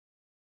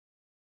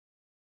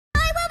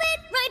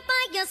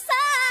your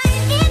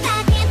side. If I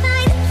can't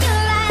find you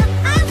out,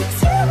 I want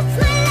you with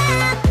my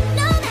love.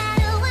 No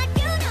matter what,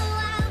 you know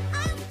I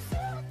want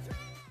you with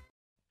my love.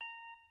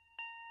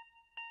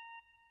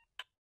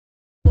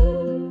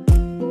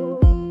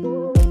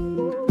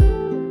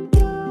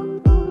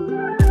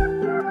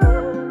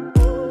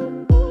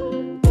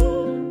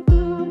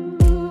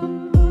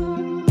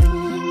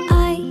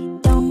 I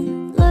don't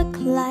look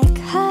like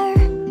her.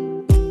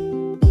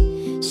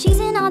 She's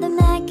in all the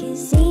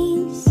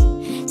magazines,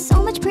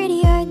 so much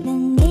prettier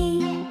than me.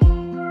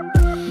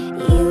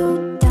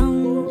 You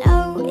don't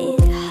know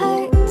it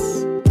hurts,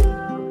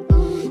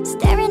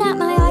 staring at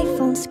my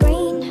iPhone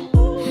screen,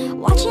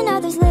 watching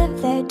others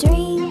live their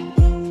dream.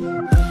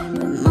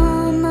 But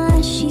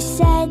mama, she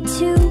said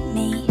to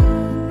me,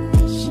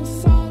 she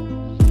said,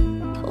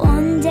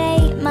 one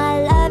day, my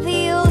love,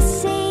 you'll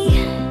see.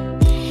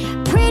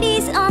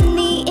 Pretty's on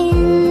the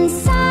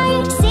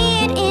inside,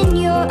 see it in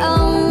your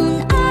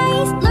own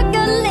eyes. Look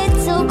a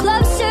little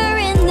closer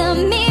in the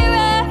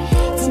mirror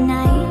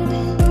tonight.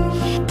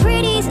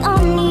 Pretty's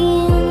on the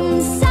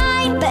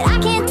inside, but I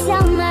can't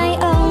tell my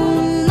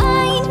own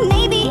mind.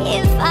 Maybe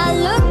if I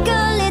look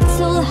a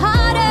little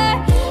harder,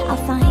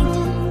 I'll find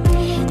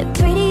the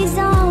pretty's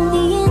on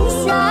the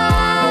inside.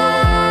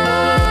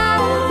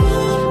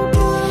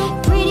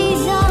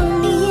 Pretty's on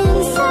the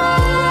inside.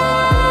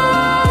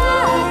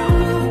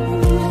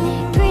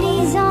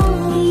 Pretty's on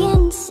the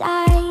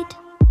inside.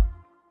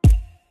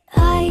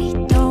 I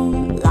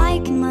don't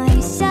like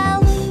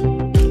myself,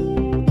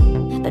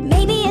 but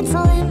maybe it's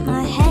all in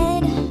my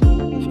head,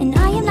 and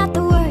I am not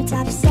the words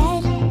I've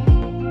said.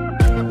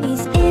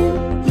 These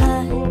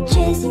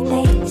images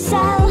they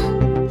sell,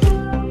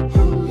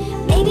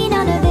 maybe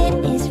none of it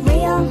is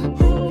real,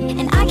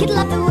 and I could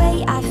love the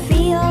way I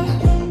feel.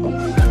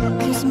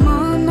 Cause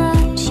mama,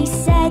 she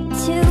said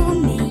to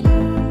me,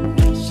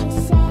 she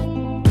said,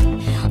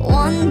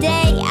 one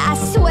day I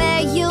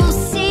swear you'll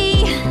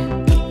see.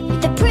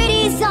 The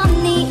pretty's on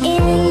the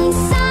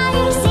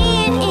inside, see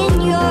it in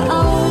your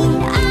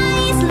own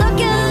eyes. Look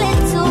a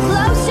little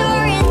closer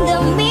in the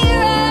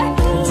mirror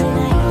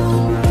tonight.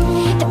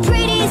 The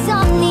pretty's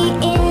on the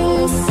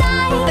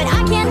inside, but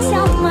I can't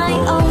tell my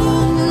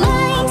own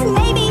mind.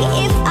 Maybe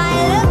if I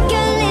look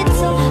a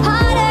little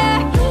harder,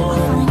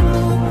 I'll find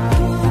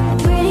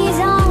the pretty's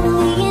on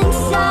the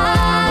inside.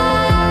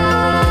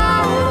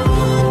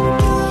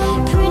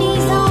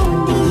 Pretty's on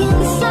the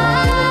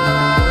inside.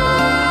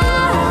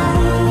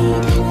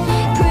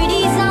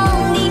 Pretty's on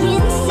the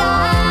inside.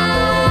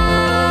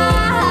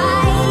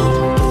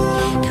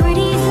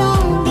 Pretty's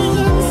on the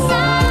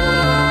inside.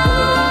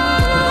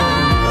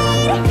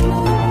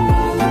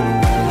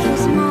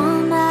 Cause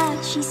mama,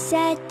 she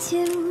said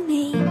to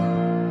me,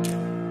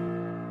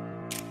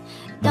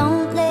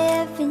 don't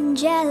live in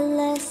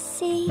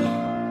jealousy.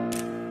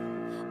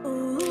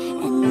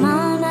 And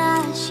mama,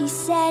 she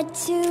said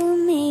to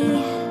me,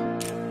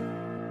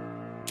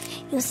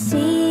 you'll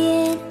see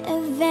it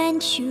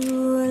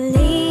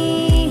eventually.